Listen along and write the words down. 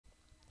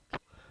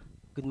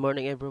Good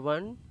morning,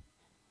 everyone.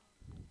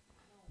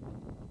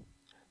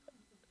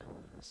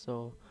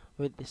 So,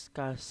 we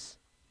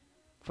discuss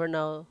for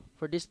now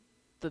for this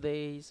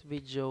today's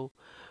video,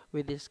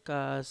 we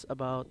discuss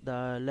about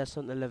the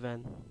lesson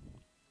 11.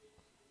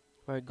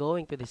 We're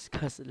going to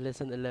discuss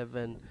lesson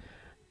 11,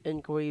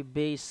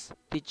 inquiry-based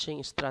teaching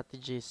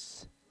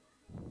strategies,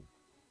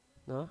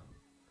 no?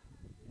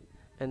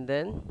 And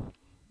then,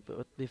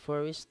 but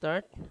before we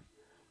start,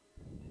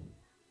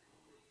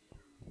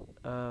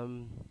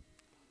 um,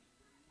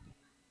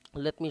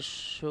 let me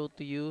show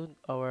to you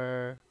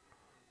our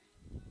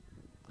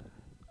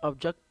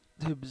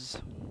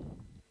objectives.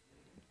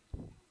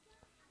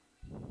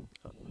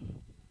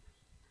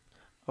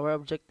 Our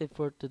objective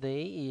for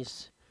today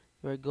is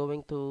we're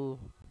going to,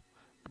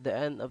 at the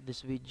end of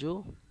this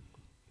video,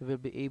 we will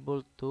be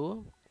able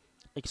to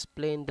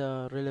explain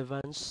the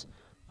relevance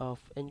of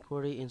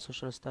inquiry in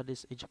social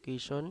studies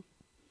education,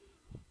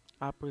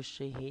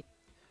 appreciate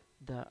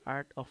the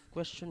art of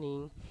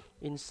questioning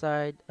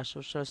inside a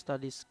social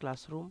studies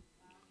classroom,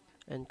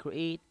 and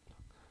create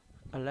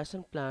a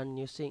lesson plan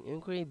using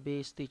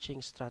inquiry-based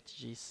teaching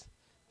strategies.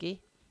 Okay,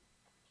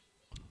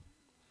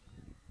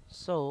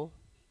 so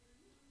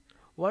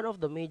one of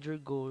the major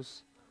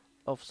goals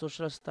of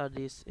social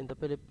studies in the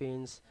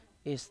Philippines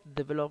is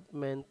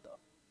development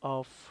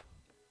of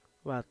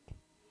what?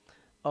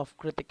 Of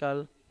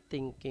critical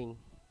thinking.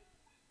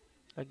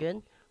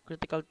 Again,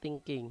 critical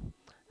thinking.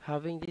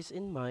 Having this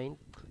in mind,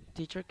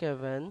 teacher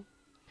Kevin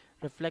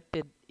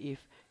reflected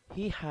if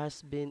he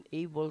has been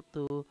able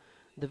to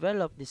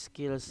develop these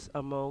skills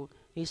among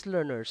his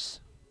learners.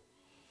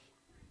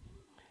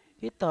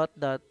 He thought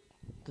that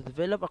to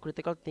develop a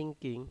critical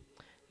thinking,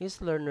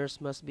 his learners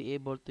must be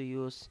able to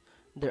use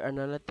their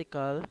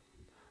analytical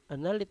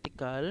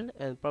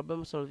and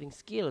problem-solving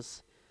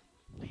skills.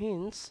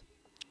 Hence,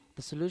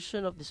 the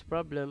solution of this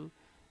problem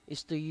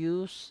is the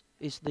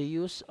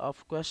use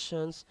of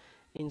questions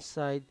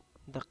inside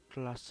the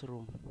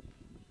classroom.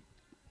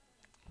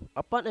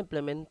 Upon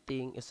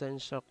implementing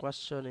essential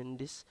question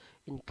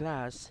in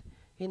class,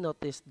 he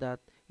noticed that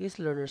his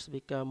learners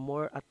become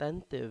more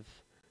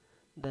attentive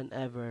than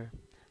ever.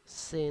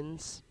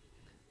 Since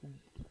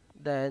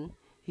then,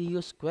 he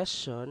used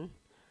question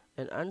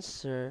and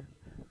answer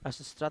as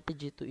a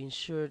strategy to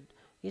ensure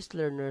his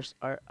learners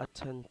are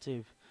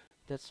attentive.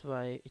 That's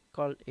why it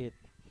called it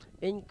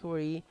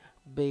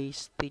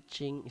inquiry-based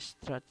teaching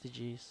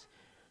strategies.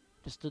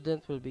 The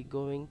student will be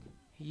going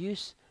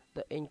use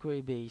the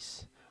inquiry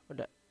base or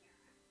the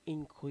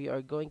we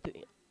are going to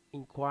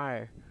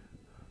inquire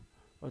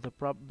or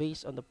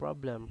based on the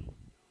problem.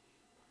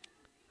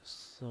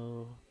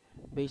 So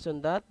based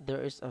on that,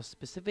 there is a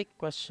specific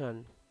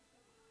question.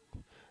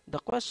 The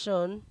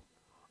question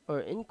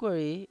or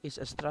inquiry is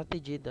a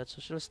strategy that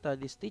social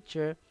studies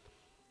teacher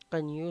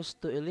can use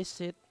to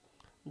elicit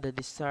the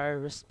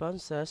desired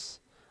responses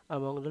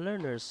among the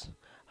learners.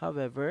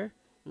 However,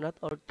 not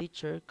all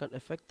teachers can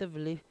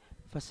effectively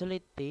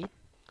facilitate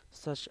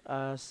such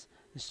as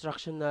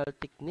instructional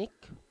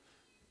technique.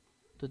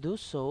 To do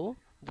so,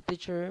 the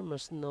teacher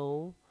must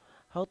know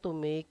how to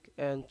make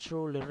and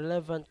truly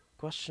relevant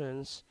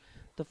questions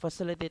to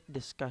facilitate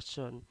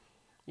discussion.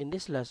 In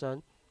this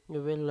lesson,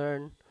 you will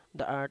learn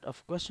the art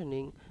of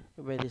questioning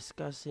by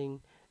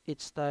discussing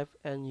its type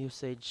and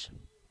usage.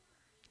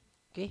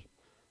 Okay?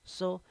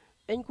 So,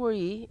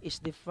 inquiry is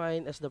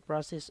defined as the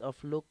process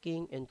of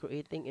looking and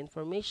creating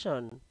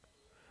information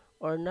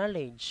or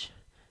knowledge,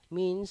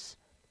 means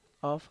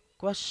of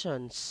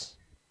questions.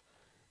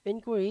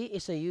 Inquiry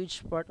is a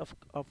huge part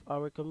of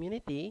our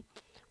community.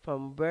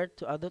 From birth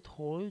to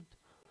adulthood,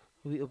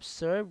 we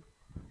observe,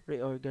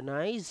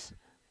 reorganize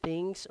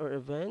things or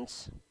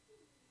events.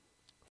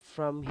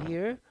 From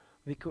here,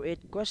 we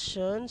create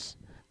questions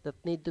that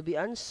need to be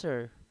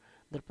answered.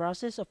 The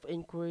process of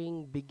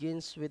inquiring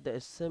begins with the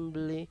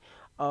assembly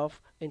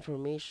of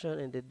information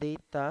and the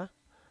data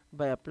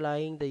by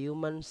applying the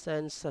human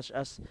sense such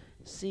as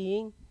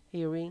seeing,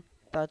 hearing,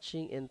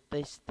 touching, and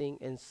tasting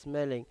and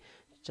smelling,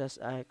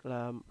 just like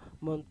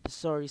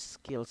Montessori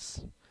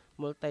skills,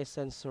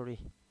 multisensory.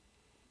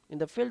 In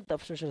the field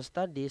of social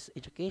studies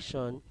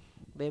education,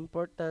 the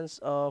importance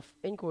of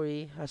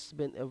inquiry has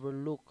been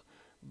overlooked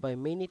by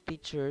many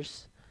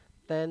teachers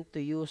tend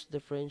to use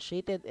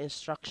differentiated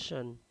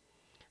instruction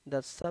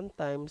that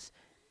sometimes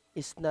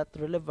is not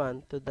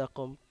relevant to the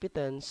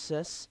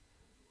competences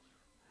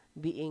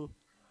being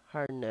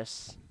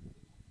harnessed.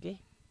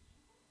 Okay?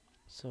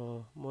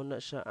 So, muna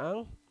siya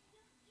ang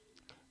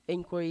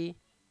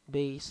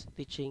inquiry-based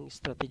teaching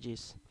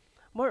strategies.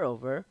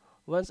 Moreover,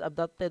 once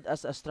adopted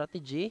as a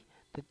strategy,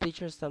 the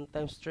teachers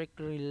sometimes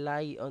strictly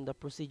rely on the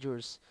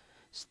procedures,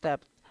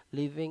 steps,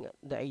 leaving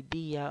the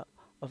idea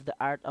of the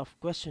art of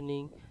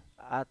questioning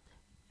at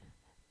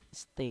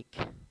stake.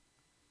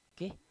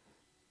 Okay?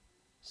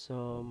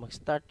 So,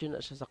 mag-start yun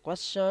na siya sa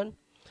question.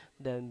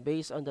 Then,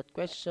 based on that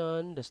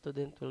question, the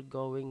student will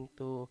going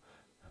to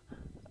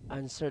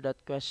answer that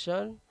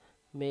question,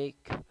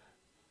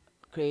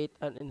 create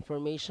an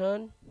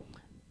information,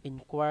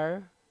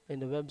 inquire in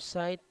the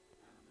website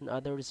and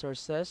other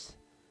resources,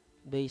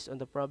 based on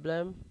the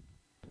problem.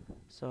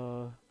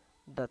 So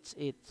that's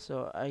it.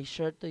 So I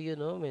share to you,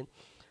 no, when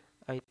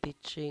I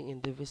teaching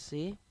in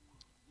DVC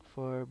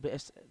for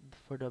BS,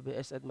 for the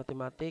BS Ed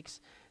Mathematics,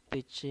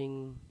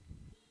 teaching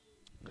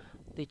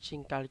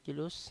teaching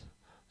calculus.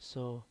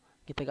 So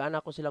gitagaan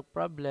ako silang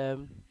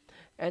problem,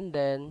 and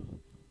then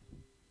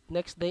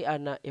next day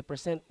ana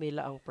i-present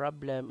nila ang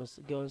problem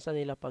giunsa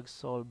nila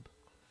pag-solve.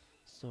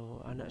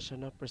 So ana siya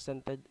na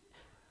presented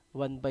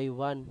one by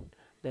one.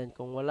 Then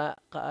kung wala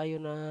kaayo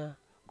na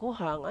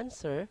kuha ang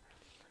answer,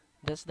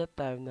 that's the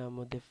time na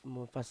mo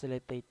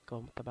facilitate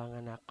ko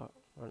tabangan nako.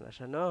 Wala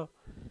siya, no.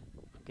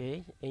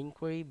 Okay,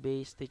 inquiry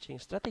based teaching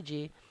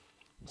strategy.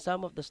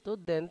 Some of the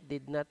student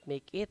did not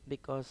make it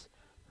because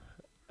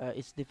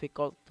it's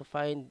difficult to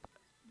find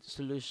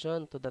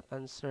solution to that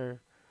answer.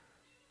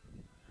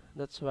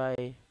 That's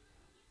why,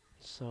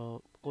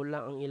 so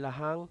kulang ang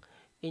ilahang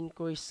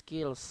inquiry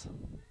skills,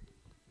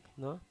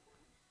 no.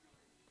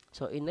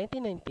 So in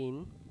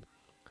 1919,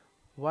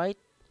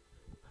 White,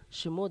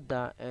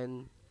 Shimoda,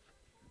 and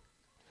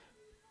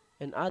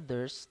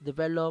others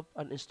developed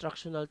an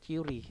instructional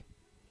theory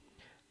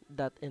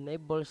that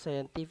enables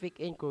scientific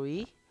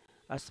inquiry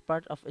as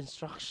part of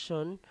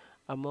instruction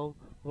among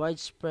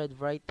widespread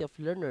variety of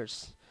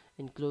learners,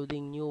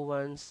 including new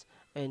ones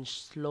and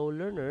slow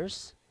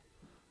learners.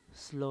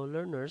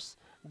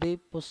 They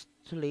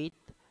postulate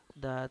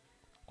that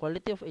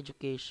quality of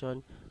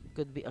education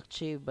could be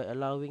achieved by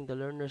allowing the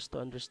learners to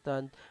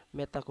understand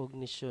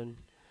metacognition.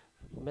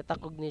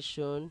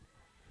 Metacognition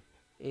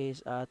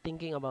is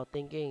thinking about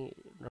thinking,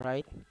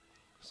 right?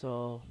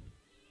 So,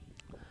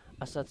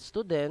 as a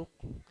student,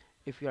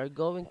 if you are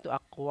going to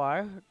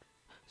acquire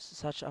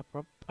such a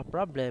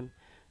problem,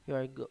 you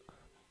are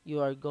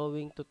you are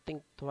going to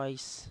think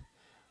twice,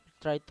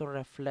 try to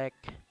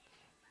reflect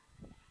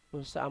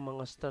kung sa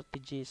mga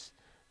strategies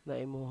na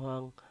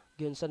imuhang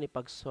gyud sa ni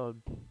pag-solve,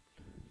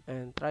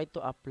 and try to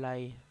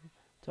apply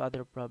to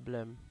other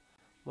problem.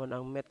 Mo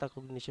ang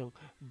metacognition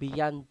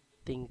beyond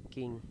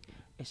thinking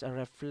is a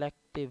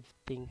reflective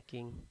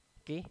thinking.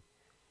 Okay?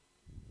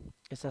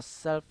 It's a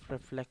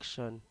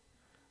self-reflection.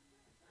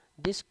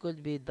 This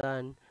could be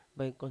done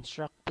by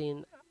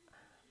constructing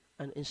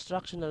an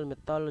instructional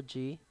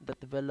methodology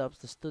that develops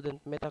the student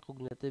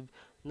metacognitive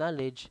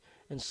knowledge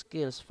and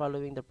skills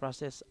following the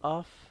process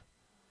of,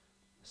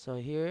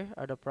 so here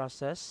are the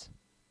process.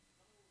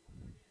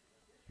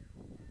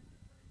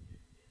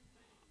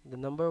 The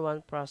number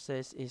one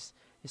process is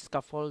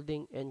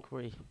scaffolding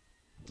inquiry.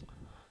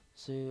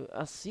 So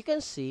as you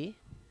can see,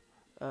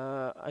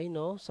 I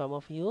know some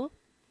of you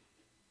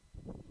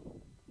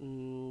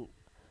mm,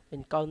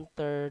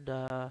 encounter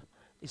the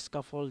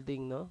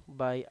scaffolding, no,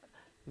 by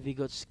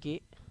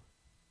Vygotsky,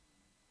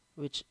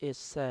 which is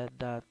said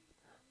that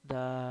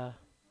the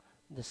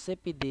the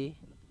CPD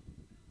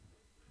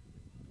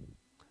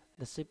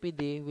the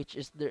CPD, which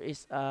is there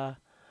is a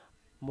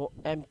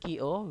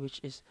MKO,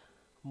 which is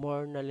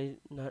more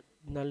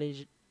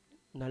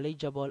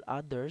knowledgeable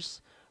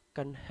others,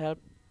 can help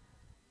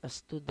a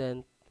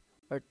student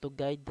or to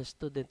guide the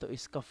student, to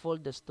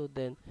scaffold the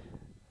student.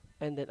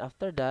 And then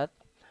after that,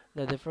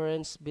 the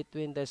difference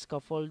between the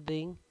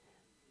scaffolding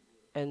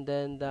and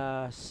then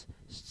the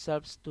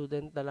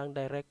self-student na lang,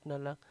 direct na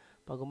lang,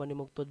 pag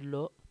umanimog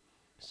tudlo.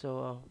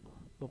 So,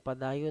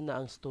 mapadayon na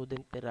ang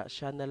student tira,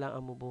 siya na lang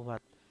ang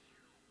mubuhat.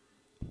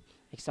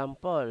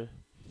 Example,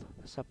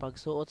 sa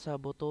pagsuot sa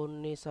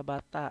butones sa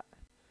bata,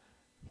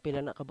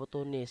 pila na ka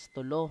butones?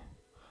 3.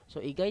 So,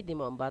 i-guide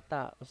mo ang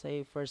bata.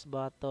 Say, first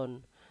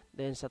button.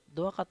 Then, sa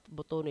 2 ka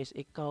butones,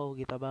 ikaw,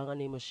 gitabangan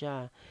nimo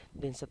siya.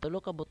 Then, sa 3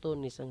 ka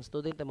butones, ang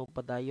student na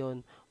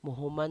magpadayon,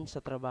 muhuman sa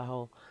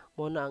trabaho.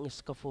 Muna ang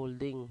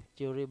scaffolding.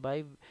 Theory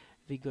by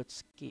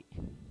Vygotsky.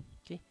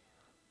 Okay?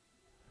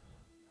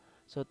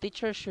 So,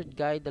 teachers should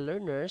guide the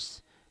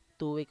learners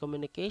two-way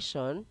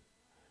communication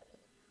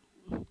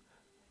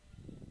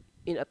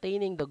in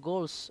attaining the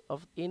goals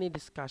of any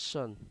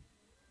discussion.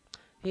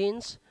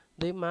 Hence,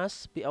 they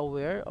must be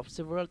aware of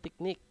several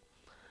techniques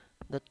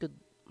that could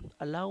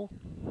allow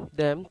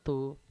them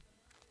to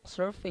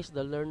surface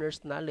the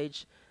learner's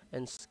knowledge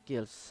and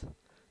skills.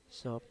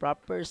 So,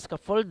 proper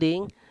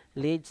scaffolding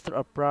leads to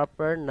a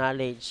proper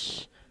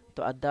knowledge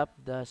to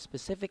adapt the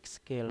specific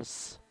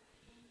skills.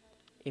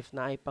 If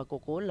naay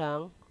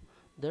pagkukulang,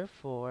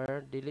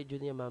 therefore, dili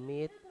jud niya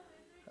ma-meet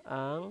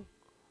ang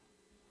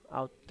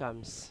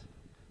outcomes,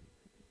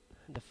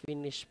 the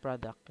finished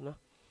product, no?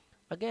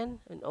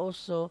 Again, and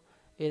also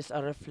is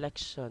a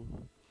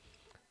reflection.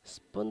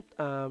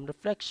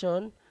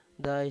 Reflection,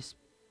 the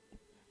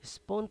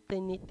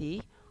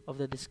spontaneity of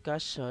the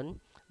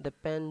discussion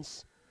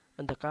depends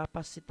on the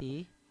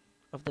capacity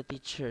of the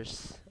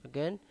teachers.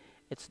 Again,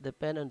 it's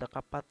depend on the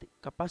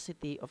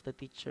capacity of the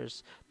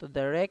teachers to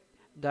direct,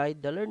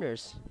 guide the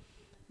learners.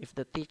 If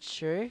the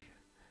teacher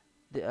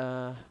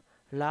the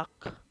lack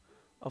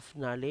of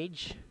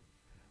knowledge,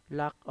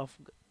 lack of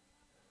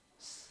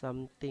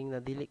something na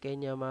dili kay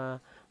niya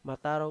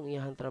matarong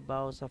iyang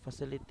trabaho sa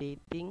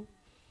facilitating,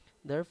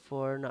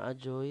 therefore na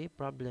adjoy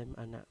problem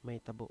ana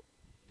may tabo.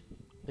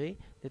 Okay,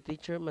 the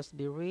teacher must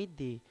be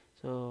ready.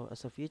 So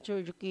as a future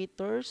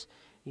educators,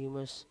 you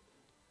must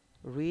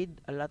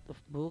read a lot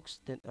of books,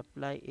 then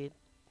apply it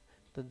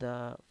to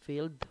the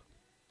field,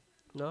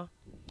 no?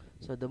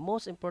 So the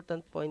most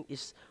important point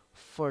is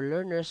for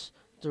learners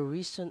to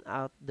reason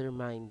out their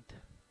mind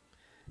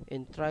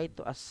and try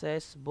to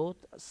assess both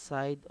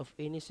side of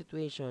any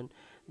situation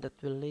that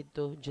will lead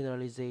to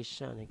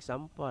generalization.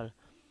 Example,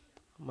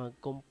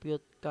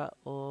 mag-compute ka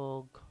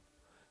og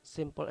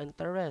simple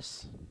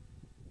interest.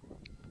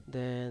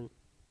 Then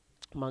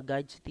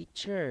mag-guide si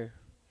teacher.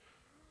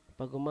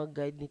 Pag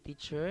mag-guide ni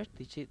teacher,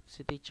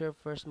 si teacher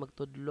first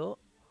magtudlo.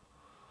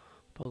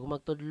 Pag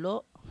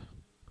magtudlo,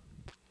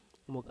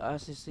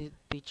 mag-ask si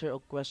teacher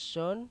og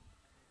question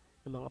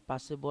ng mga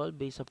possible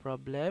based sa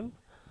problem.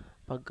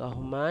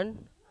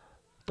 Pagkahuman,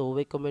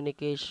 two-way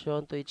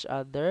communication to each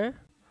other,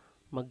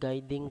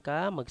 mag-guiding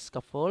ka,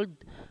 mag-scaffold.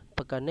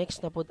 Pagka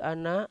next na pod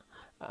ana,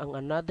 ang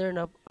another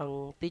na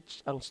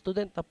ang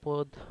student na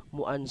pod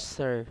mo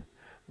answer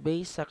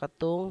based sa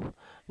katong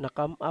na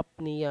come up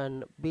niya,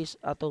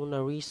 based atong na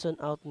reason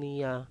out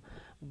niya,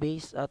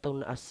 based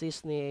atong na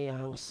assist niya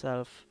iyang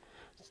self.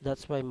 So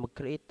that's why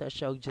mag-create na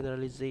siya og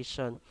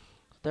generalization.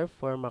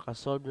 Therefore,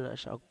 makasolve na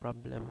siya og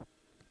problem.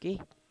 Okay?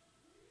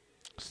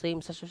 Same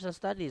sa social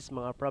studies,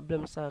 mga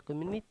problem sa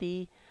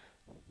community.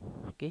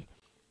 Okay?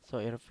 So,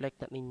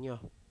 i-reflect na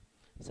ninyo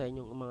sa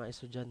inyong mga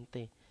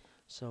estudyante.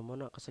 So,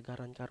 muna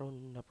kasagaran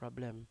karon na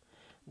problem.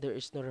 There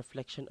is no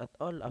reflection at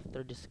all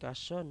after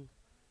discussion.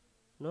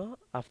 No?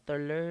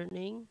 After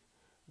learning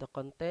the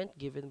content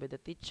given by the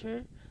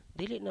teacher,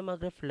 dili na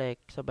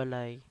mag-reflect sa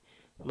balay.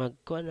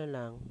 Magkuha na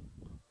lang.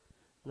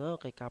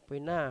 No? Kay kapoy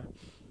na.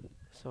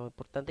 So,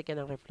 importante ka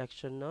ng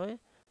reflection, no?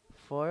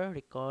 For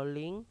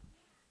recalling.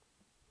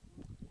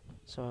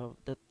 So,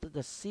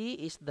 the C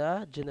is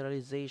the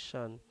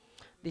generalization.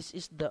 This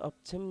is the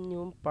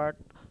optimum part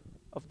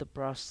of the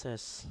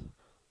process.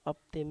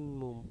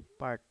 Optimum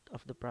part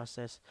of the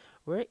process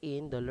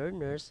wherein the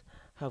learners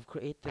have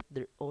created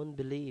their own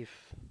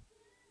belief,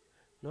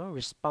 no,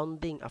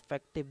 responding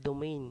affective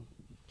domain,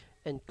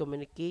 and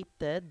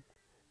communicated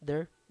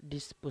their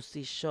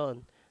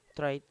disposition.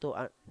 Try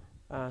to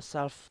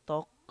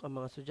self-talk ang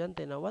mga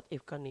estudyante na what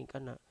if kani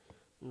kana,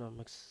 no,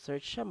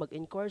 mag-search siya,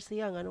 mag-inquire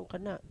siya nganong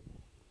kana.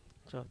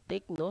 So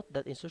take note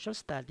that in social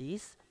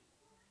studies,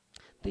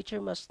 teacher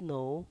must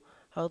know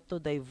how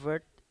to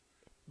divert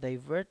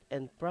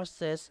and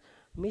process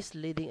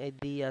misleading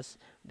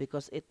ideas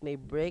because it may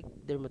break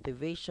their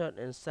motivation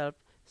and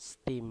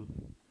self-esteem.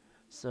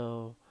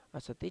 So,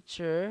 as a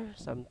teacher,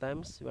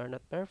 sometimes we are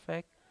not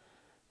perfect.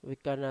 We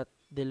cannot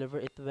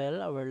deliver it well,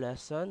 our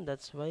lesson.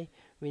 That's why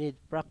we need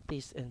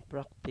practice and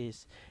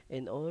practice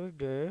in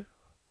order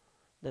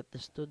that the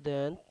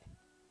student,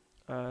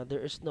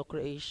 there is no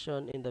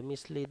creation in the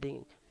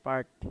misleading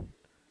part,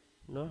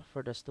 no,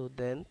 for the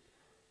student.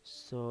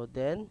 So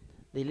then,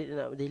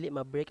 dili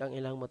ma-break ang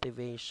ilang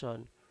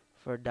motivation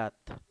for that.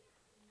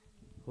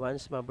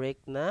 Once ma-break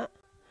na,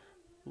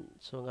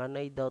 so nga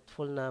na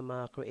doubtful na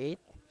ma-create,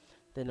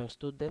 then ang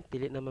student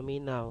dili na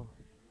maminaw.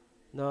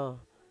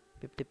 No,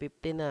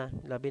 50-50 na,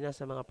 labi na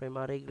sa mga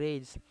primary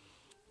grades.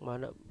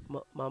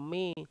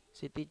 Mami,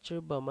 si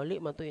teacher ba mali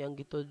man to ang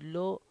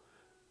gitudlo.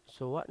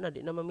 So wa na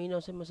di na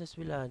maminaw sa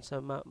masaswilahan sa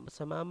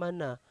mama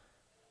na.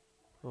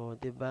 Oh,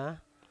 di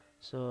ba?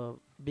 So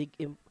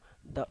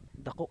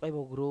dako kay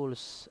mo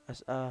rules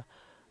as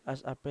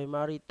a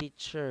primary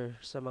teacher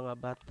sa mga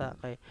bata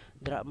kay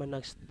dra man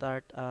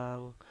nag-start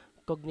ang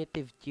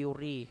cognitive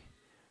theory,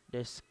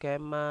 the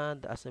schema,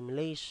 the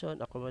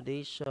assimilation,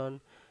 accommodation,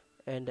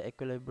 and the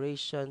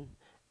equilibration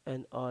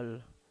and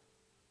all.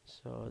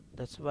 So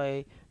that's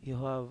why you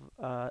have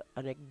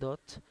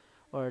anecdote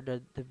or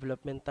the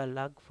developmental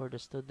log for the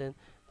student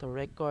to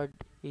record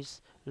his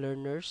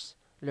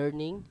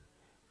learning,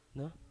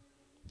 no,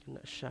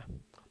 na siya.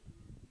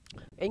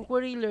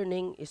 Inquiry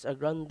learning is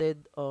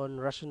grounded on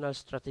rational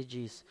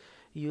strategies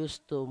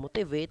used to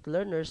motivate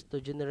learners to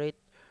generate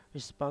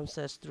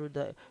responses through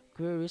the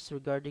queries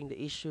regarding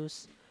the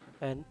issues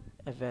and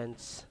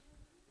events.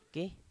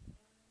 Okay?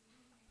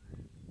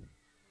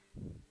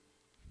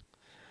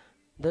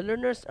 The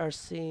learners are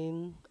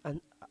seen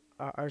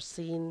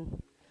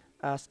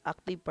as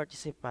active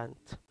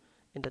participants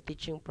in the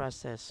teaching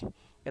process.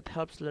 It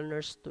helps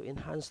learners to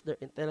enhance their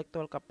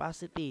intellectual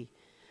capacity.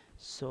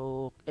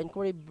 So,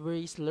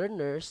 inquiry-based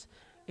learners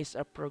is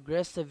a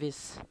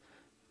progressivist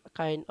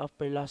kind of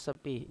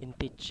philosophy in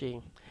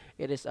teaching.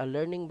 It is a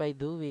learning by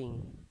doing,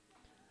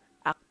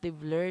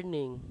 active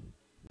learning.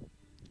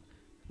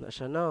 Na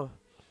siya, no?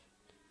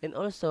 And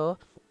also,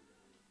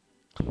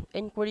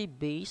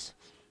 inquiry-based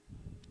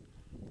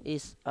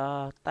is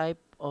a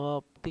type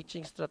of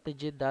teaching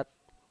strategy that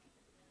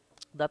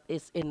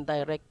is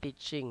indirect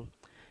teaching,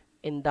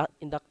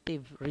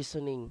 inductive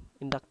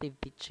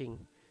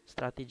teaching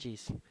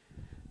strategies.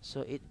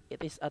 So it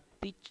is a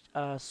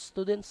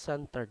student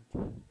centered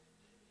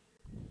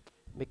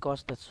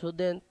because the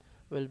student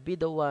will be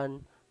the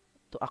one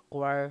to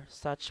acquire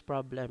such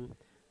problem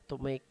to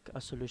make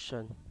a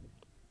solution.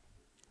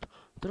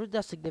 Through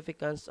the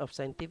significance of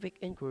scientific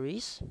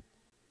inquiries,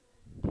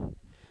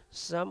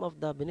 some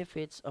of the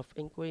benefits of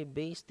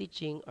inquiry-based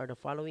teaching are the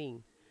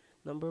following.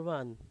 Number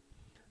one,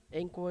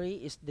 inquiry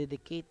is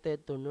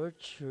dedicated to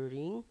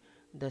nurturing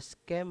the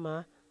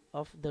schema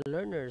of the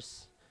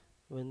learners.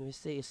 When we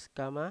say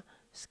schema,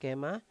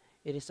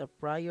 it is a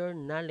prior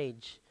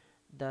knowledge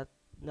that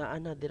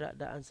naana dira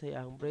daan sa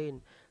ang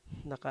brain,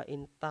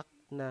 naka-intact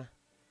na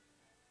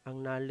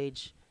ang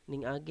knowledge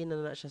ning agi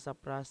na siya sa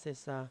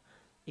process sa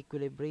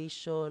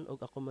equilibration o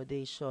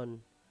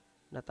accommodation.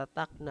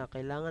 Natatak na,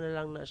 kailangan na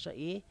lang na siya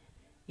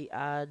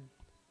i-add,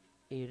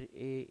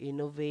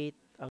 innovate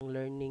ang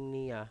learning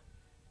niya.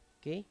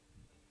 Okay?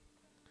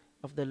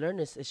 Of the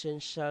learners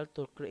essential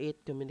to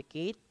create,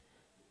 communicate,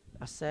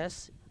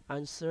 assess,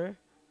 answer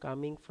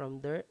coming from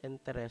their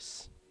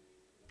interests.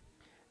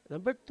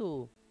 Number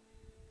two,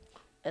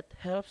 it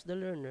helps the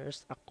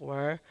learners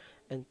acquire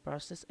and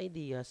process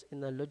ideas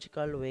in a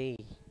logical way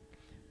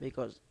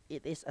because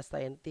it is a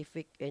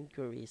scientific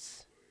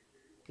inquiries.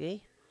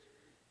 Okay?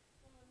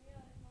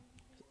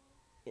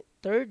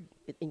 Third,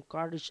 it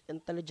encourages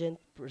intelligent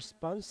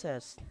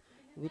responses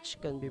which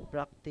can be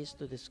practiced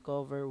to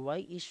discover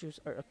why issues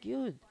are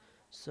acute.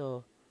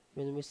 So,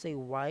 when we say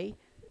why,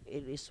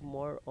 it is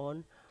more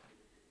on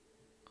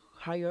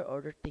higher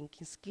order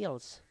thinking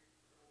skills.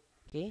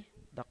 Okay?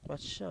 The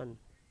question.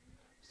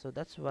 So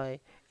that's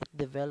why it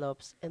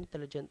develops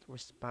intelligent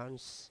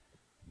response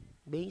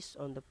based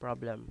on the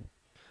problem.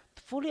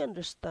 To fully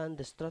understand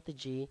the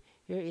strategy,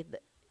 here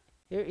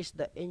is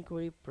the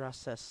inquiry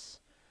process.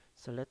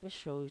 So let me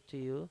show to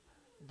you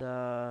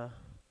the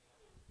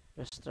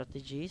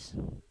strategies.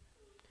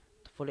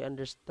 To fully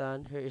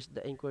understand, here is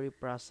the inquiry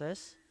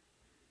process.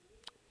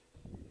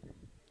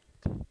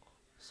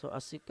 So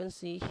as you can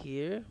see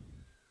here,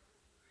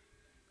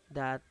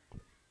 that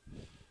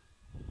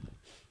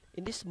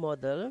in this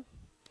model,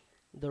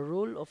 the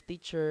role of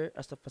teacher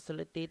as the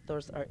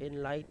facilitators are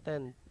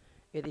enlightened.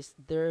 It is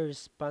their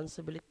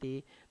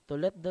responsibility to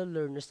let the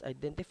learners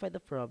identify the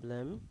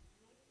problem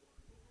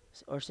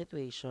or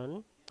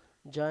situation,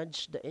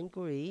 judge the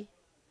inquiry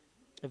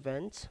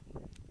events,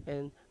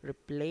 and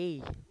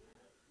replay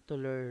to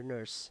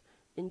learners.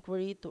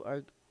 Inquiry to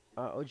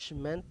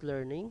augment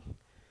learning.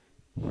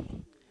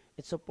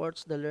 It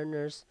supports the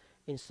learners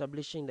in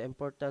establishing the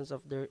importance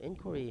of their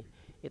inquiry.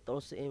 It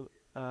also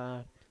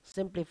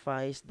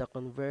simplifies the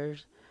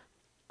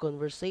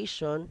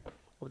conversation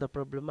of the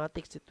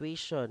problematic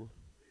situation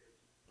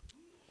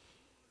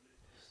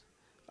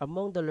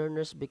among the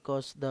learners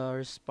because the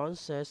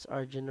responses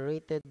are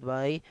generated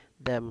by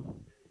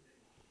them.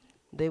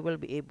 They will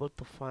be able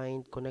to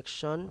find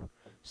connection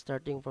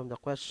starting from the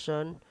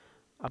question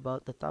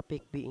about the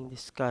topic being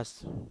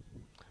discussed.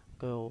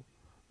 So,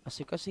 as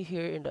you can see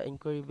here in the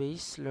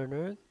inquiry-based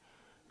learner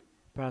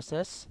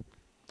process,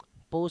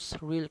 pose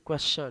real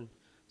question.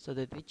 So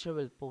the teacher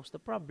will pose the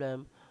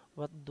problem,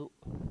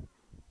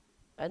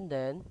 and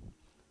then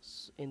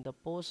in the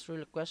pose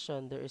real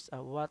question, there is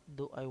a what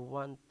do I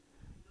want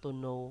to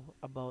know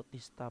about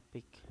this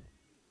topic.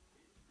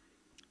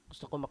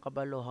 Gusto ko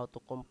makabalo how to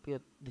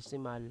compute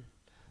decimal.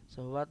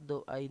 So what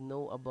do I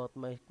know about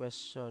my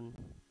question?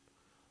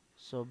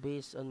 So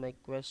based on my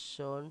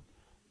question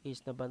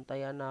is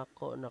nabantayan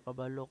ako,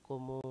 nakabalo ko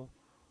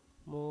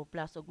mo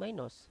plus ug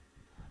minus.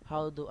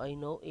 How do I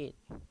know it?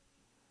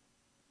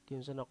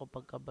 Yun sa nako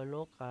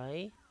pagkabalo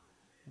kay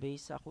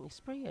based sa akong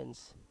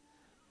experience.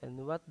 And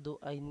what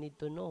do I need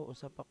to know?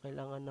 Usa pa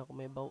kailangan na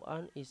may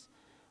baw-an is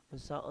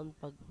unsaon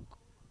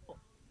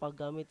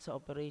paggamit sa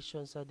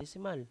operation sa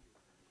decimal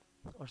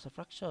or sa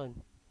fraction.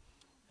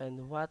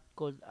 And what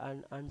could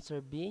an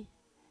answer be?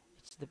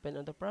 It's depend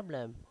on the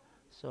problem.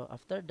 So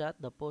after that,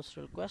 the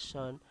post-real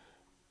question,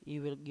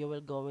 you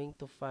will going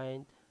to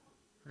find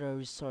the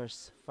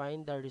resource.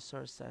 Find the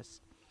resources.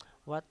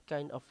 What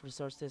kind of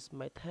resources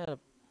might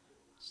help?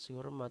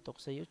 Siguro matok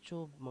sa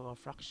YouTube, mga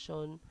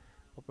fraction,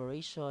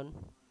 operation.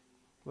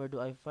 Where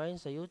do I find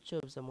sa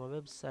YouTube, sa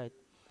mga website?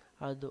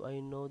 How do I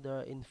know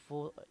the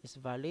info is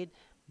valid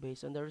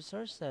based on the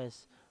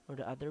resources or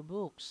the other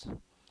books?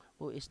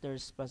 Who is the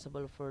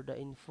responsible for the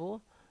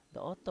info? The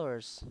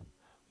authors.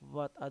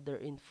 What other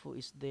info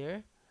is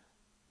there?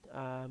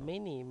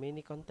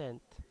 Many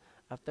content.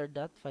 After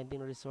that,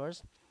 finding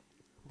resource.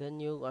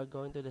 Then you are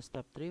going to the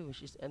step 3,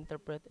 which is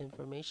interpret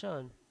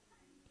information.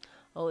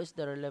 How is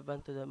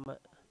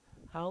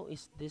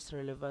this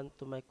relevant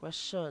to my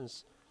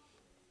questions?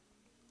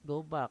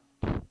 Go back.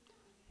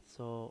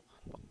 So,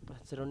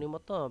 sinonimo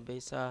to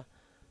based sa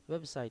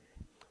website.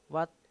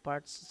 What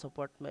parts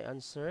support my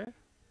answer?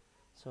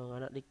 So,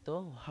 nga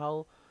dito,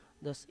 how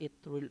does it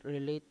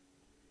relate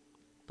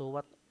to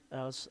what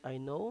else I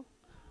know?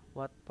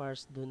 What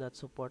parts do not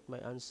support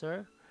my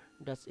answer?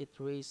 Does it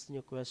raise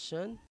new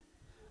question?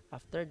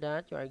 After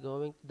that, you are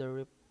going to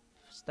the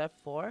step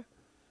 4,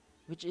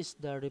 which is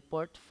the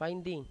report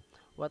finding.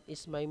 What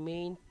is my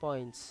main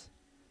points?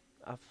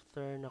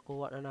 After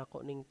nakuha na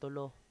nako ning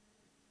tulo.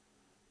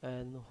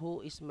 And who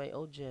is my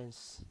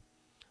audience?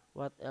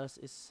 What else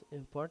is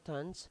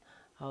important?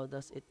 How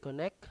does it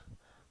connect?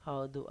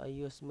 How do I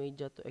use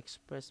media to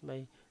express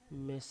my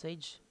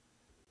message?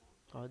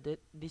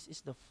 This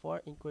is the four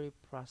inquiry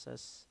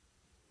process.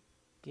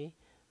 Okay?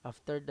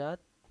 After that,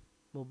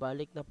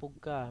 mubalik na pug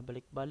ka.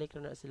 Balik-balik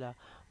na sila.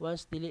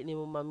 Once dili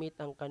nimo ma-meet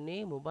ang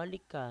kani,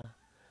 mubalik ka.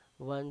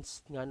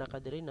 Once nga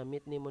naka diri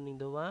na-meet nimo ning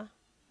duwa,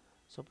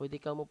 so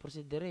pwede ka mo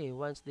proceed diri.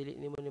 Once dili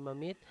nimo ni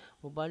ma-meet,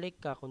 mubalik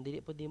ka. Kung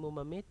dili pa di mo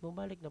ma-meet,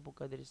 mubalik na pug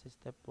ka diri sa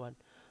step 1.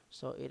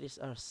 So it is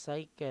a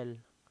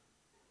cycle,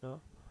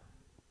 no?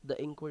 The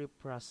inquiry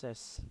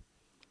process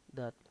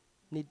that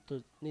need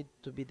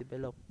to be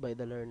developed by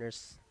the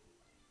learners,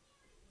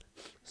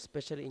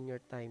 especially in your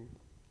time.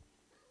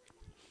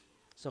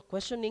 So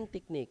questioning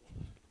technique.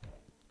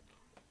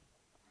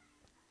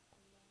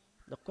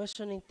 The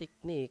questioning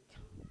technique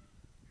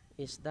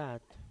is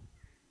that,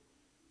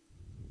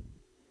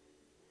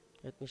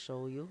 let me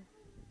show you.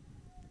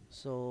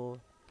 So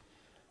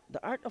the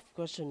art of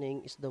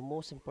questioning is the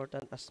most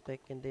important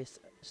aspect in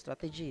these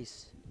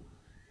strategies.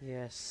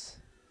 Yes.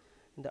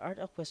 In the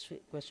art of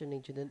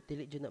questioning,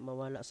 dili jud na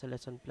mawala sa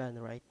lesson plan,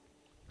 right?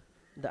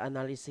 The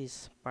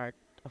analysis part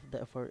of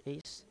the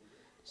FRAs.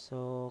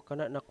 So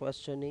kana na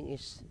questioning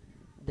is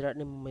dira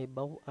ni may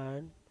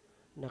baw-an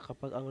na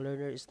kapag ang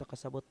learner is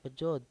nakasabot pa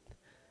jud.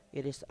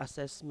 It is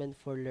assessment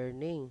for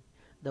learning.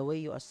 The way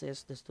you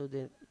assess the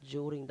student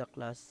during the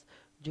class,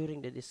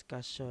 during the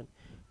discussion,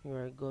 you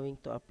are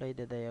going to apply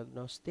the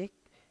diagnostic.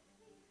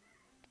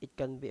 It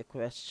can be a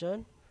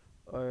question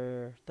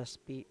or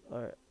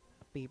or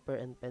a paper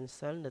and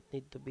pencil that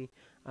need to be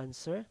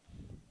answered.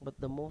 But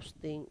the most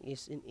thing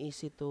is in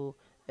easy to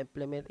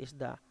implement is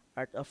the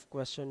art of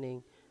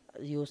questioning,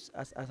 used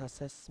as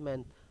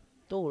assessment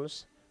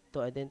tools to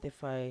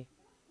identify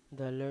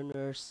the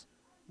learner's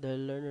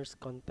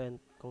content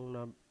kung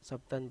na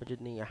sabtan ba jud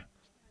niya.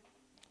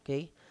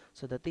 Okay?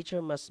 So the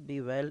teacher must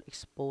be well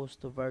exposed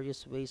to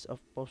various ways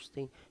of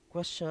posting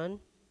question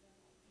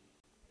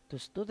to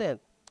student.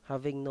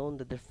 Having known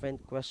the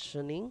different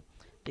questioning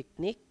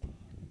technique,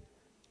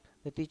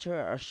 the teacher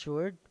are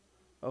assured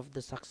of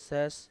the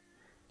success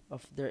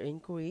of their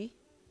inquiry.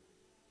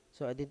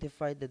 So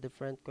identify the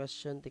different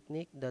question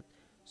technique that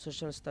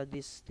social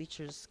studies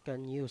teachers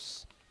can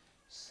use.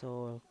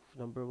 So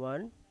number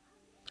 1,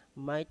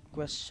 might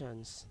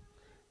questions.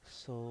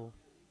 So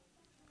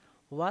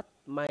what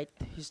might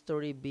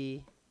history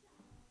be?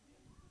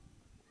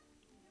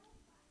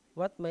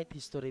 What might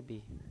history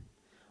be?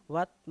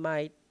 What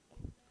might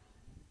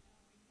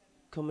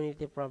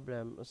community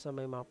problem? O sa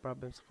may mga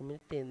problems sa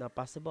community na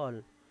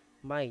possible?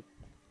 Might.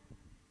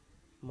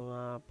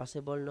 Mga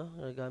possible, no?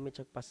 Nagamit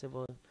siya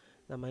possible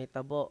na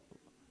mahitabo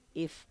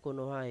if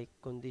kunuhay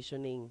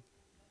conditioning.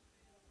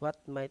 What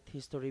might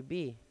history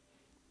be?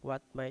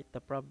 What might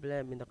the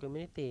problem in the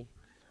community?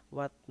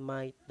 What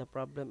might the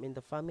problem in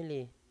the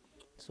family?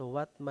 So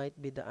what might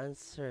be the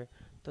answer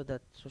to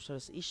that social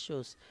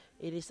issues?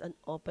 It is an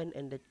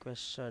open-ended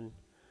question.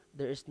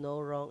 There is no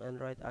wrong and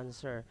right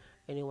answer.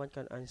 Anyone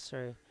can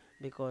answer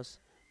because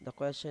the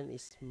question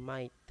is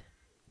might.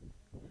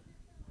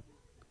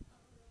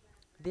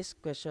 This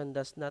question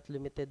does not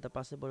limit the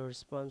possible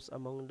response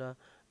among the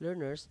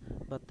learners,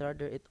 but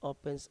rather it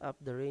opens up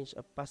the range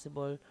of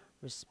possible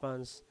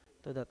response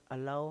to that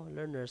allow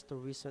learners to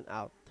reason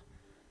out.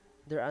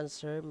 Their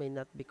answer may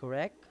not be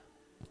correct,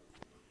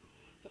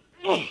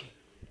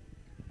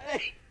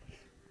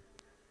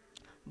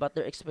 but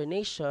their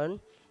explanation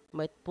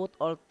might put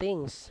all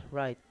things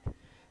right,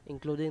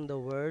 including the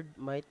word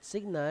might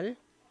signal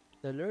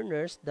the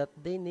learners that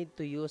they need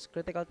to use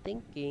critical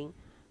thinking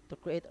to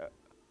create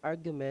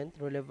argument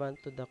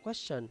relevant to the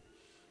question.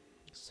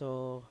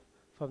 So,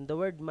 from the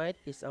word might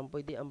is ang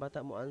pwede ang bata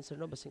mo answer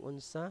no basing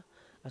unsa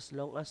as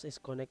long as is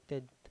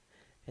connected.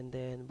 And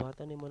then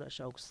buhatan nimo na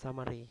siya og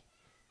summary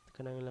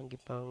kanang lang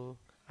gipang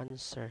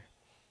answer.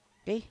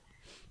 Okay?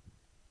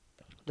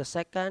 The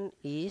second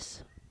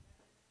is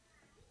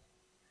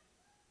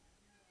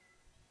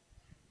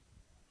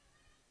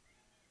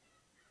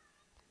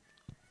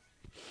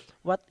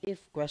what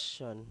if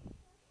question.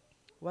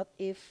 What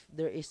if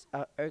there is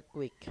a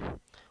earthquake?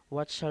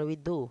 What shall we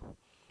do?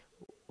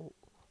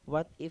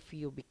 What if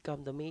you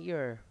become the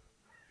mayor?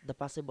 The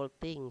possible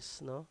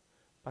things, no?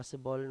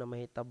 Possible na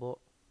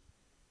mahitabo.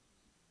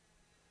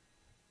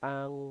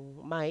 Ang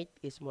might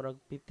is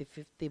murag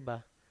 50-50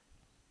 ba?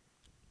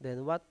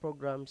 Then what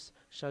programs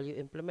shall you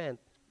implement?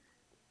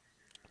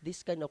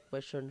 This kind of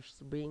questions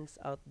brings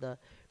out the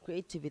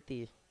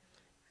creativity,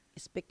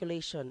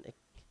 speculation,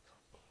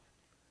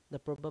 the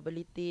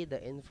probability,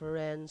 the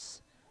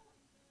inference,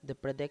 the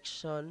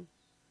prediction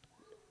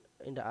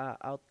in the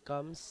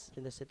outcomes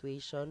in the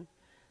situation,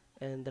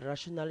 and the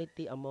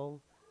rationality among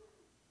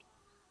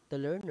the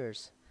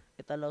learners.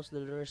 It allows the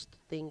learners to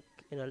think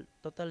in a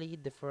totally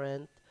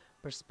different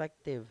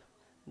perspective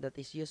that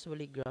is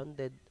usually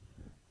grounded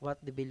what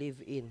they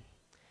believe in.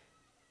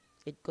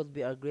 It could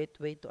be a great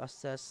way to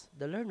assess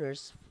the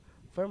learners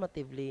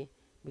formatively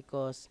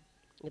because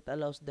it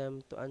allows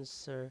them to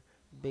answer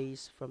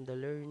based from the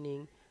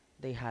learning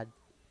they had.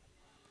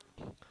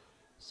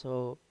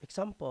 So,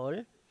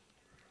 example,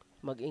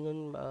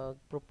 mag-ingon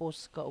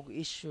mag-propose ka og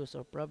issues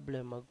or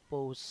problem,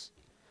 mag-pose.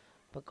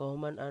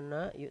 Pagkahuman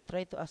ana, you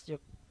try to ask your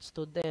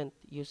student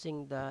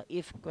using the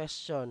if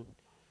question,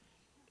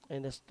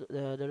 and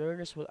the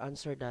learners will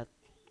answer that,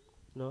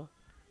 no?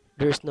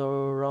 There's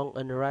no wrong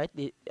and right.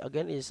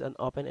 Again, it's an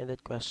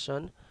open-ended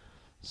question.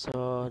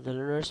 So the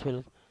learners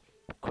will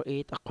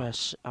create a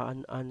question,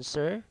 an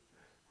answer,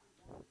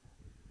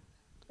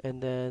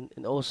 and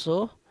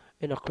also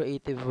in a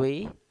creative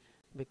way,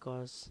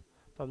 because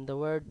from the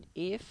word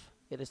if,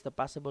 it is the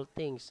possible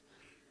things,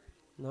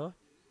 no?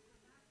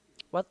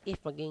 What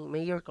if maging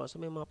mayor ka, so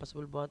may mga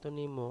possible buhaton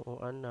nimo o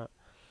ana?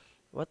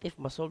 What if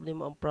masolve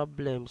nimo ang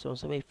problem, so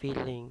sa may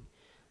feeling,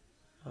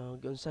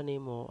 giunsa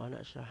nimo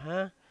ana siya,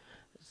 ha?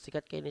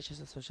 Sikat kay ni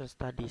siya sa social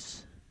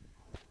studies.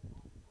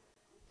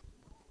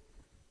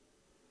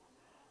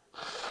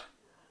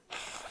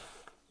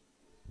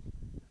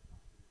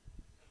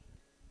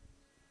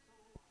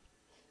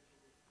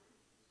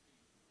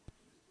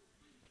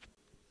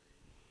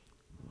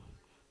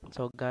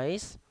 So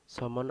guys,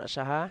 so mo na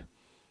siya ha.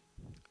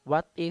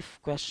 What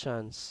if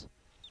questions.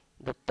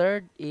 The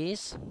third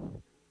is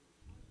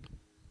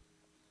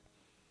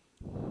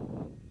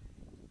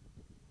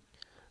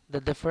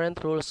the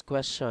different rules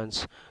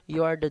questions.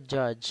 You are the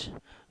judge.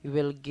 You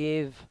will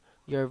give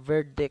your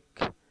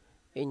verdict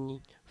in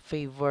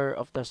favor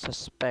of the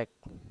suspect.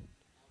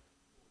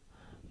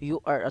 You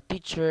are a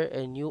teacher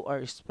and you are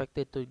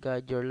expected to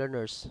guide your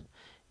learners.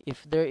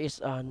 If there is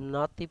a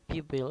naughty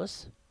pupil,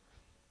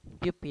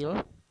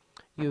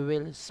 you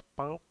will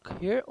spank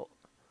her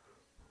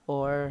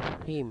or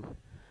him.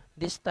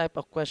 This type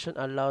of question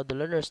allows the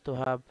learners to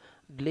have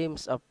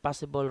glimpse of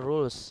possible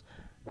rules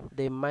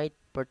they might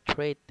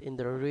portray in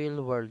the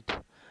real world.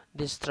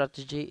 This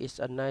strategy is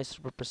a nice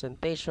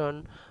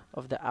representation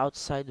of the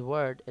outside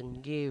world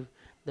and give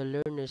the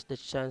learners the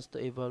chance to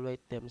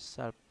evaluate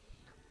themselves.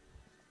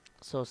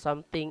 So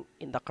something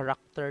in the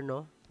character,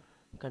 no,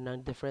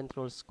 kanang different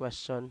rules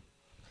question.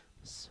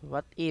 So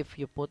what if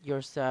you put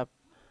yourself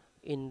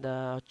in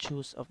the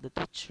shoes of the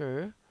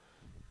teacher,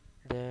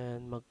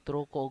 then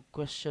mag-throw ko og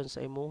question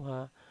sa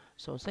imuha,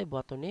 so unsay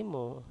buhaton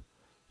nimo?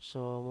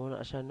 So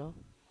muna siya, no,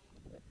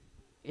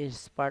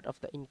 is part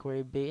of the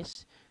inquiry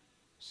base.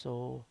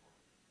 So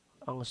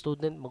ang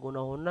student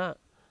maguna-una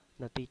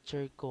na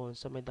teacher ko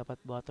sa may dapat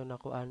buhaton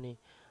ako ani,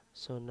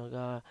 so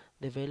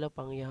naga-develop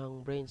ang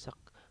iyang brain sa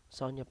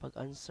unya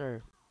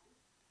pag-answer,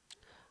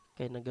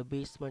 kay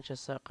naga-base man siya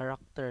sa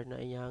character na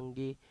iyang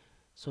gi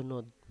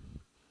sunod.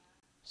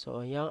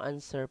 So iyang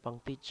answer pang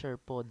teacher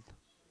pod,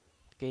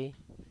 okay?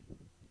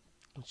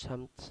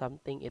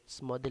 Something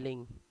it's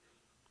modeling,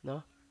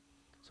 no?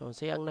 So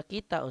unsay ang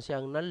nakita, unsay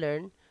ang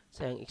na-learn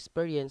sa iyang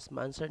experience,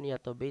 ma-answer niya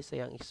to based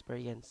sa iyang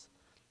experience.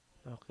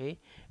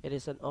 Okay? It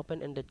is an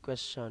open-ended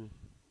question.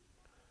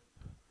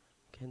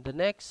 Okay, the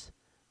next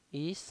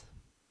is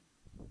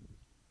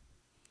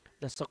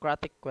the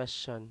Socratic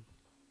question.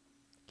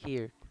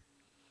 Here,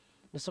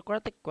 the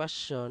Socratic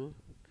question,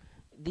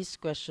 this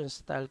question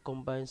style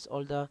combines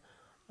all the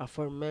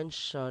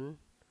aforementioned.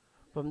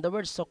 From the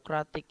word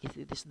Socratic,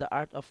 it is the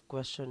art of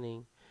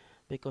questioning.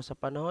 Because sa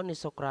panahon ni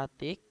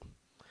Socratic,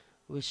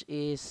 which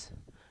is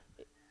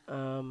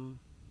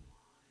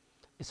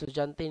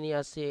estudyante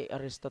niya si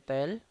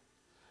Aristotle,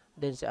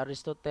 then si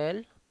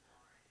Aristotle,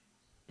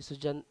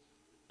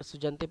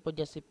 estudyante po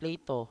niya si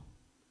Plato.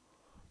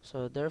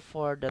 So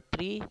therefore, the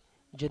three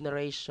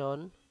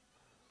generation,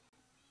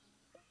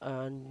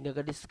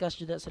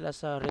 nag-discuss na sila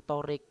sa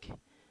rhetoric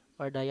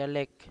or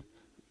dialect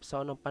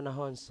sa unang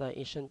panahon sa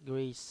ancient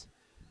Greece.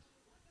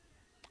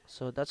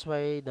 So that's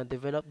why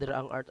na-develop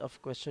dira ang art of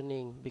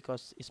questioning,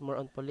 because it's more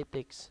on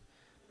politics,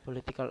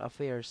 political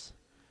affairs.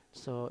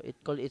 So it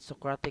called it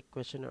Socratic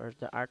question or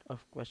the art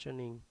of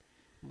questioning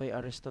by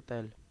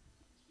Aristotle.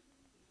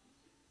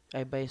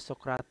 Ay by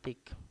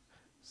Socratic,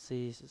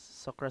 si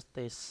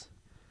Socrates.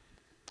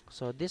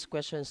 So this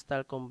question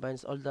style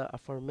combines all the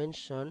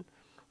aforementioned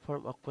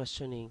form of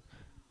questioning.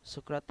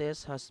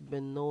 Socrates has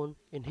been known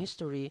in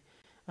history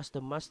as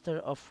the master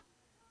of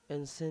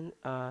incessant,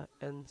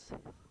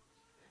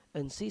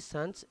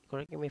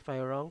 correct me if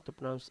I'm wrong to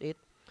pronounce it,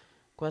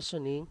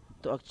 questioning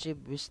to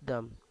achieve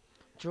wisdom.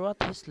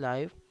 Throughout his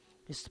life,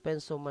 he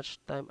spent so much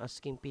time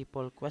asking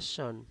people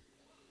questions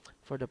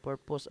for the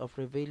purpose of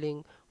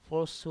revealing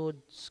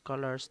falsehood.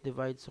 Scholars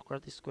divide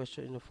Socrates'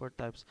 question into four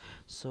types.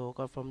 So,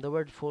 from the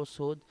word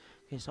falsehood,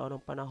 kay sa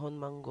unang panahon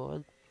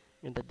manggod,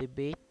 in the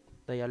debate,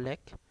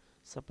 dialect,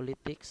 sa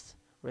politics,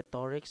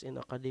 rhetorics, and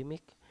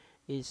academic,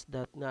 is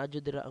that naadyo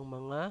dira ang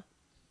mga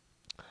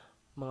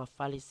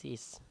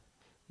fallacies.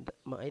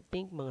 I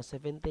think mga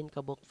 17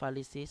 kabuk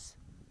fallacies.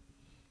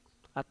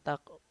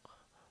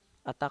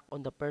 Attack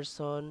on the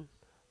person.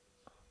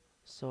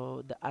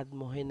 So, the ad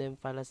hominem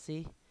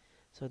fallacy.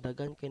 So,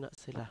 dagan kina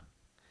sila.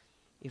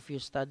 If you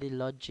study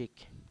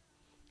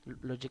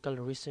logical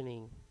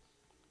reasoning,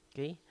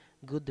 okay,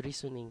 good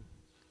reasoning.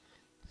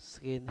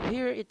 So,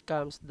 here it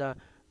comes the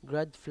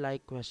gadfly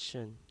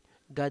question.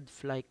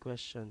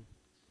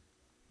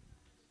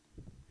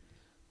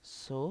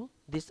 So,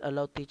 This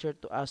allow teacher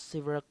to ask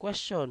several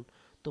questions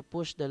to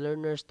push the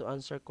learners to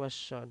answer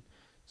question.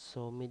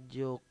 So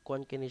medyo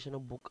kuan kini siya no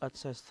bukat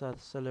sa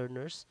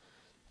learners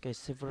kay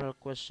several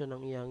question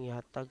ang iyang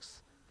ihatag.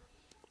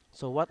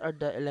 So what are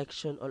the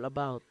election all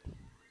about?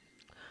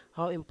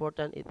 How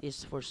important it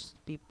is for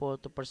people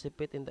to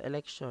participate in the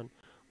election?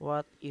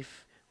 What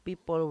if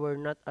people were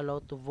not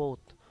allowed to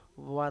vote?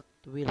 What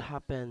will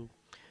happen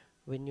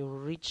when you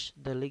reach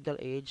the legal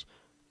age?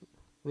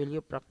 Will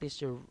you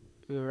practice your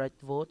right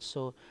vote?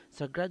 So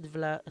sa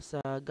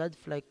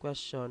Godfly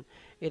question,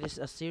 it is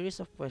a series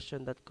of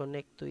questions that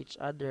connect to each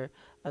other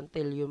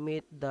until you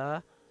meet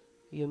the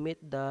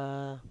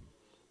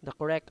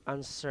correct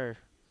answer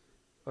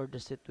or the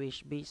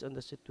situation based on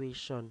the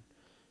situation.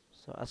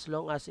 So as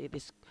long as it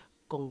is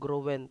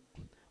congruent,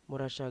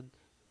 mura siya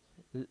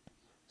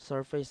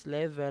surface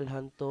level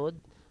hantod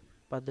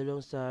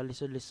padulong sa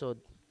lisod-lisod,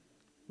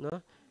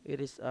 no?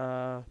 It is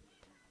a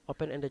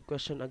open-ended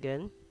question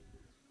again.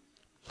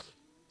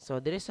 So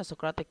there is a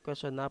Socratic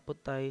question na po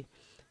tay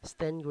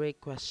Stingray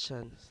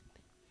questions.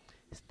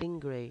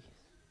 Stingray.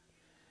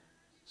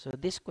 So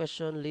this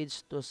question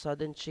leads to a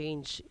sudden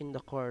change in the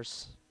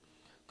course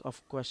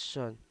of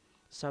question.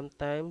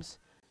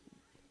 Sometimes,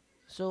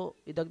 so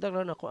idagdag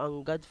lang ako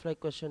ang Godfly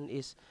question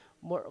is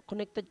more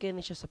connected kay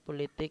ni siya sa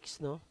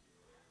politics, no?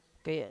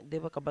 Kaya di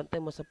ba kabantay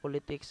mo sa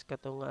politics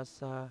kato nga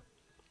sa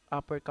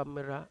upper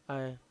camera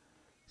ay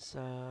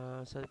sa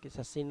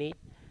Senate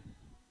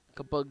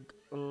kapag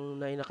ang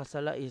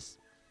nakasala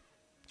is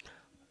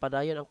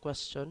padayon ang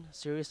question,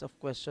 series of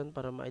question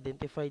para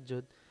ma-identify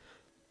jud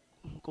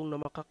kung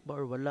namakak ba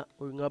or wala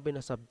or nga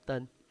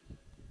binasabtan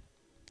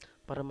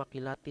para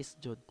makilatis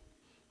jud.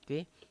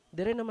 Okay?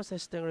 Dire naman sa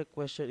stingray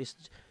question is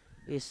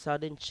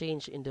sudden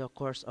change in the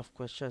course of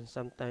question.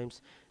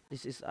 Sometimes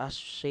this is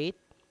associated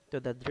to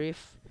the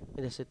drift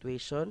in the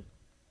situation.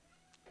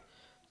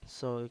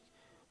 So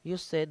you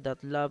said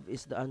that love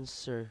is the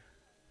answer.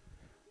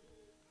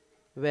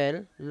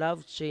 Well,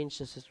 love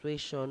changed the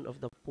situation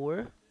of the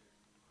poor.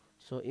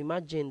 So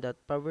imagine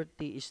that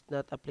poverty is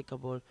not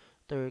applicable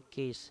to your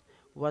case.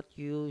 What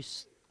you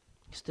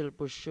still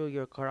pursue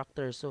your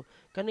character. So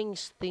kaning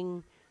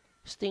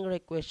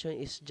stingray question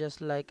is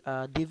just like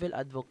a devil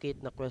advocate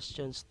na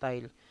question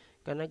style.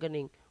 Kana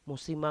ganing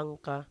musimang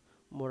ka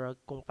murag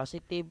kung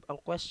positive ang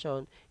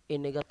question,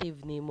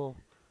 negative nimo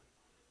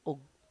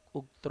og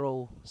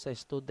throw sa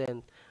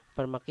student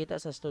para makita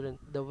sa student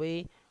the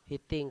way he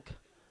think,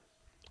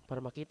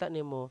 para makita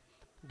nimo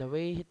the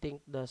way he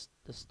think the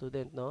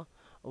student, no?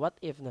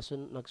 What if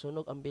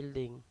nagsunog ang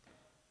building?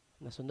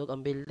 Nasunog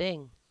ang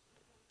building.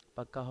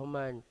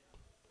 Pagkahuman,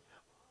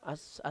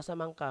 asa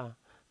man ka?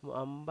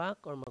 Muambak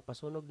or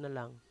magpasunog na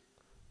lang?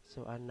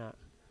 So, ana.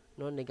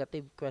 No,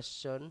 negative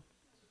question.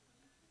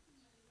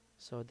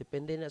 So,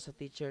 depende na sa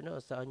teacher,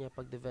 no? Saan niya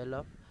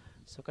pag-develop.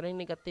 So,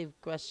 kanang negative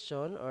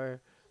question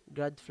or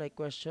Godfly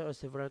question or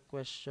several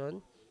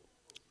question,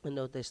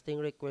 ano, the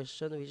stingray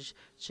question which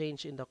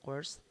change in the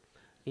course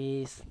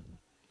is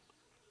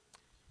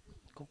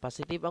kung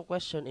positive ang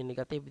question,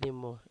 negative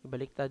nimo,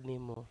 ibaliktad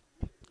nimo.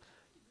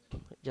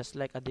 Just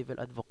like a devil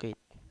advocate.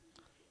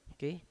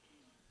 Okay?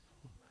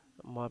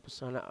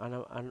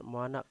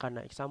 Mana ka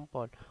na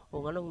example.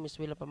 O nganong Miss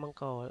Willa pa man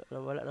ka,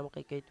 wala naman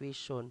kay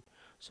tuition.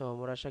 So,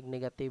 mura siya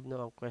negative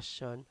no ang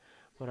question.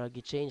 Mura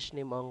gi-change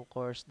nimo ang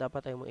course.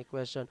 Dapat ay mong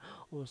i-question,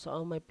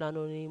 saan may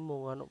plano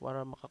nimo ano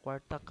para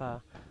makakwarta ka.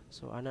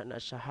 So, ana na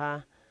siya ha.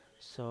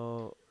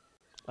 So,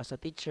 as a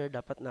teacher,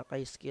 dapat na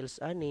kay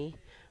skills ani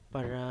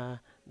para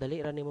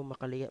dali ra nimo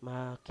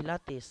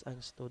makilatis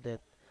ang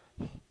student.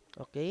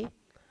 Okay?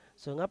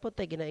 So nga po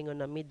tayo ginaingon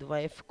na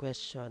midwife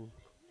question.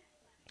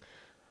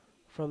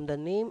 From the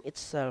name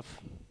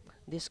itself,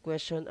 these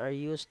questions are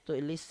used to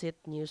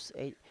elicit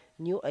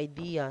new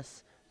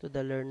ideas to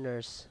the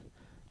learners.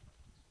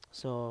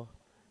 So,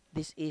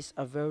 this is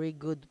a very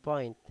good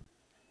point.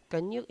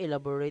 Can you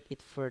elaborate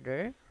it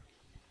further?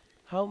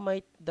 How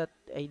might that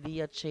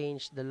idea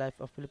change the life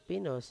of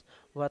Filipinos?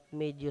 What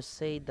made you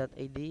say that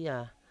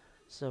idea?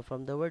 So,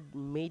 from the word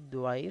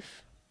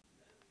midwife,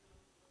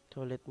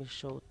 so let me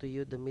show to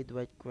you the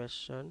midwife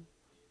question.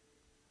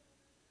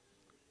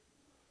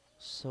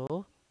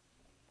 So,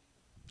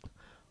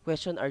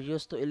 questions are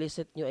used to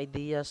elicit new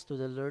ideas to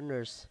the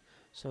learners.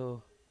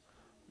 So,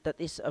 that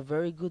is a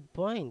very good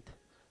point.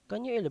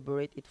 Can you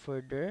elaborate it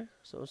further?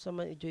 So, usa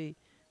man ijoy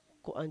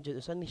kuan jud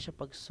usa ni siya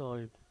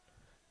pag-solve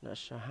na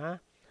siya ha.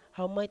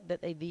 How might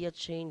that idea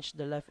change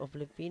the life of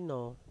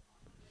Filipino?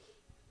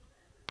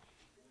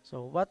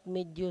 So, what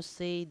made you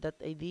say that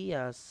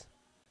ideas?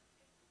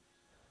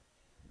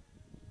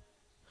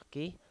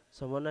 Okay?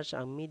 So, muna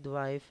siya ang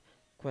midwife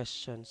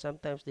question.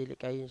 Sometimes, dili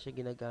kayo siya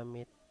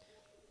ginagamit.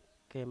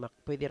 Okay,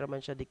 pwede raman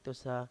siya dito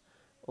sa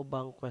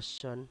ubang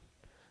question.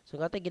 So,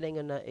 nga tayo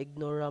ginaingon na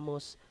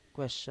ignoramus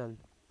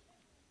question.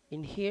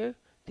 In here,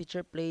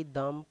 teacher played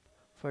dumb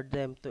for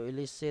them to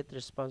elicit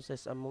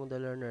responses among the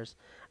learners.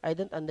 I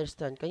don't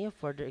understand. Can you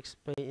further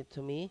explain it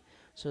to me?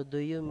 So,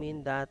 do you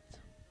mean that?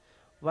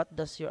 What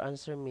does your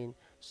answer mean?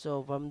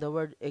 So, from the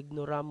word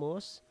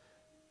ignoramus,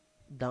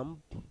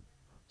 dumb,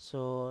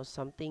 So,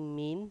 something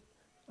mean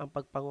ang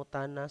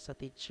pagpangutana sa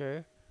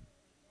teacher.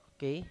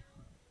 Okay?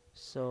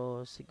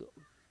 So,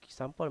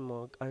 example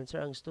mo, answer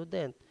ang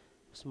student.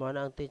 Mas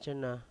na ang teacher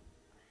na,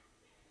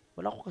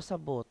 wala ko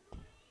kasabot.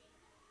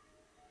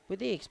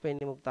 Pwede i-explain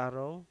ni mong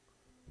tarong.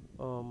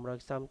 O,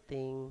 murag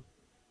something,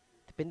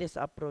 depende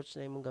sa approach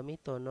na imong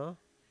gamito, no?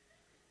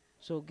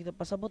 So, kita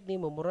pasabot ni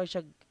mo, murag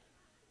siya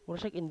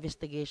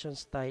investigation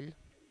style.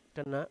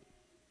 Kana,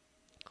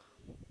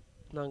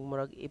 nang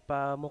murag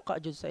ipamuka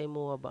jud sa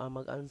imo ba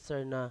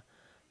mag-answer na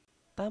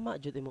tama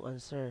jud imong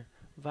answer,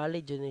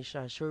 valid jud ni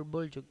siya,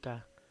 sureball jud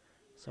ka.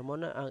 So mo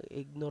na ang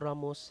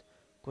ignoramus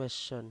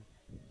question.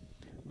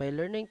 By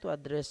learning to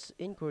address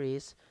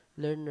inquiries,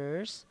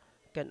 learners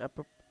can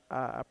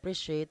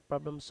appreciate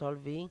problem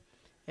solving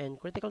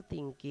and critical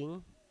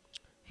thinking.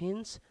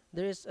 Hence,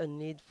 there is a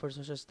need for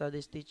social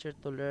studies teacher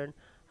to learn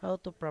how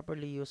to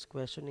properly use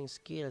questioning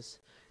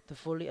skills to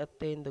fully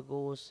attain the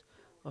goals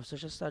of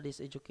social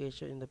studies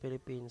education in the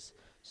Philippines.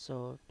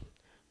 So,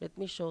 let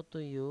me show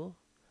to you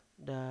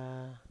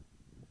the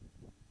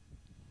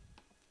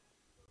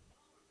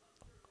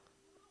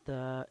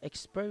the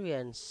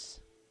experience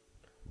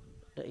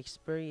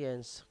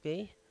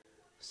okay.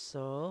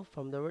 So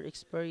from the word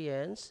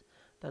experience,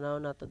 tanaw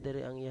nato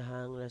diri ang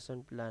iyahang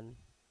lesson plan.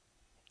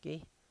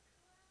 Okay,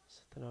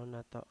 so tanaw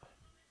nato.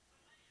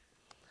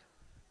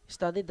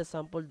 Study the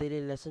sample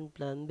daily lesson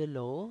plan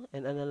below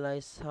and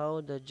analyze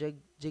how the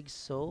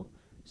jigsaw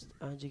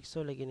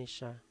lagi ni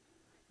siya,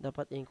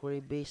 dapat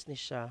inquiry based ni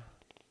siya.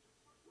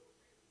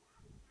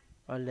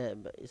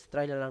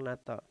 Try na lang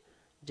nato.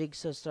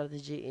 Jigsaw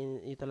strategy in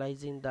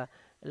utilizing the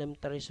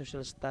elementary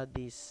social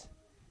studies.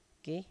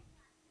 Okay?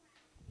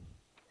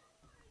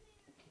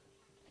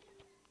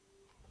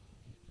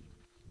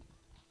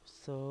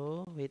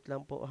 So, wait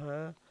lang po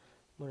ha.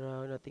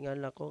 Mura natingan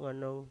lang ko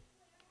anong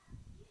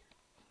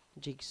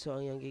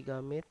jigsaw ang yang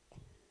gigamit.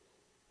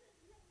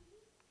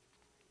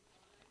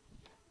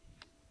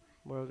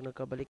 Murag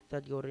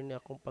nagkabaliktad ko rin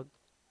akong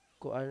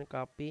pagkuan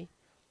copy.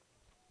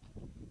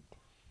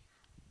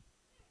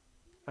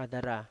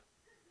 Adara.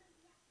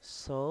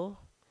 So,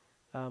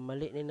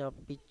 mali ni na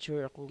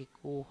picture akong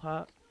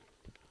gikuha.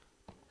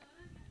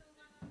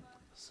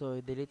 So,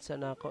 delete sa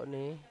nako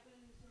ni.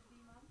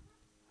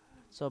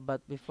 So, but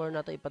before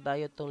nato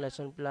ipadayot tong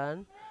lesson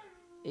plan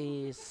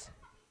is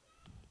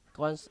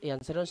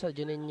yan, saron sa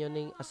ninyo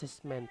ning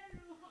assessment.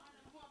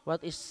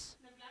 What is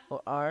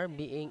or are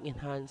being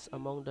enhanced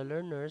among the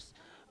learners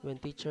when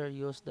teacher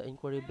use the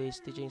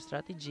inquiry-based teaching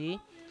strategy?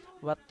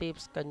 What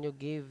tips can you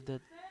give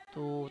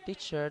to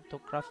teacher to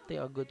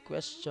crafting a good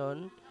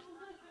question?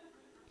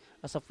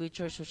 As a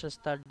future social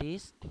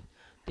studies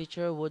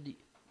teacher, would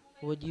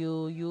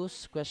you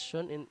use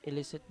question and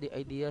elicit the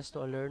ideas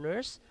to our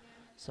learners?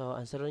 So,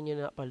 answeron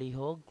nyo na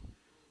palihog.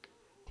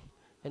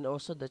 And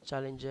also the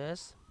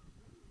challenges.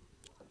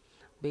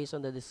 Based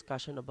on the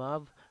discussion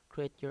above,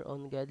 create your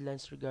own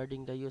guidelines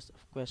regarding the use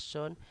of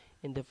question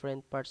in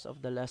different parts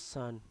of the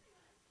lesson.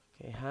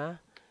 Okay, ha?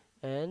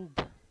 And,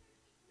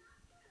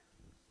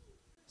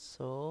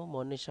 so,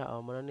 mo ni siya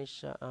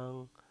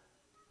ang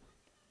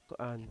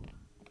kuan.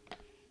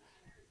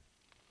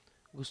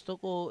 Gusto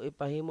ko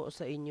ipahimo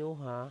sa inyo,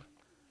 ha,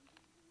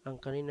 ang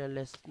kanina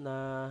na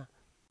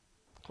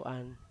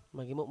kuan,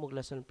 maghimo mog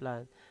lesson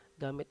plan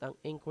gamit ang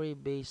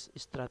inquiry-based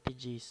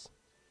strategies.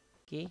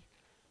 Okay?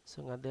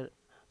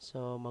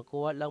 So,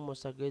 magkuha lang mo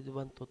sa grade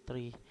 1 to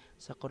 3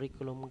 sa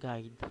curriculum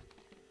guide.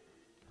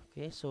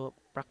 Okay? So,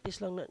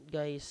 practice lang na,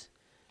 guys,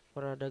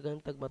 para dagang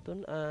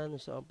tagmatun-an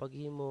sa ang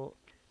paghimo.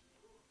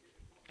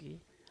 Okay?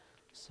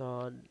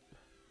 So,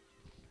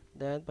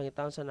 then,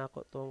 pangitaon sa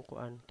nako tong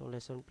kuan, tong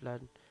lesson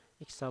plan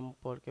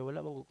example, kay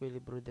wala mong kukuha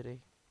libro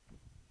dire.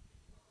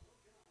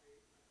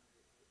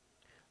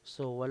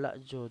 So, wala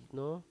jud,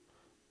 no?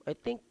 I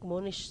think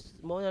mo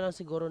na lang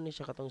siguro ni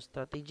siya katong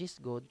strategies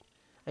good,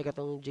 ay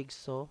katong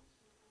jigsaw.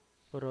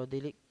 Pero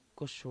dili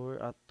ko sure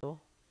ato.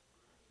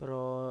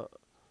 Pero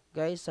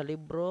guys, sa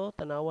libro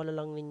tanawa na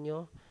lang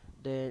ninyo,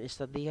 then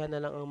istadihan na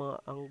lang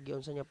ang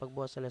giunsa niya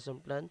pagbuhat sa lesson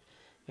plan.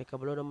 Kay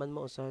kabalo naman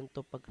mo usahan to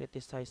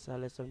pag-criticize sa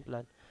lesson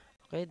plan.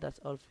 Okay, that's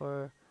all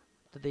for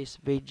today's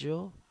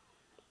video.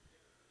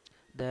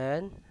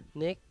 Then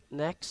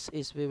next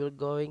is we will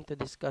going to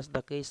discuss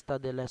the case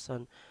study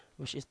lesson,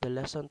 which is the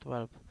lesson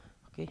 12.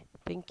 Okay,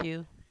 thank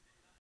you.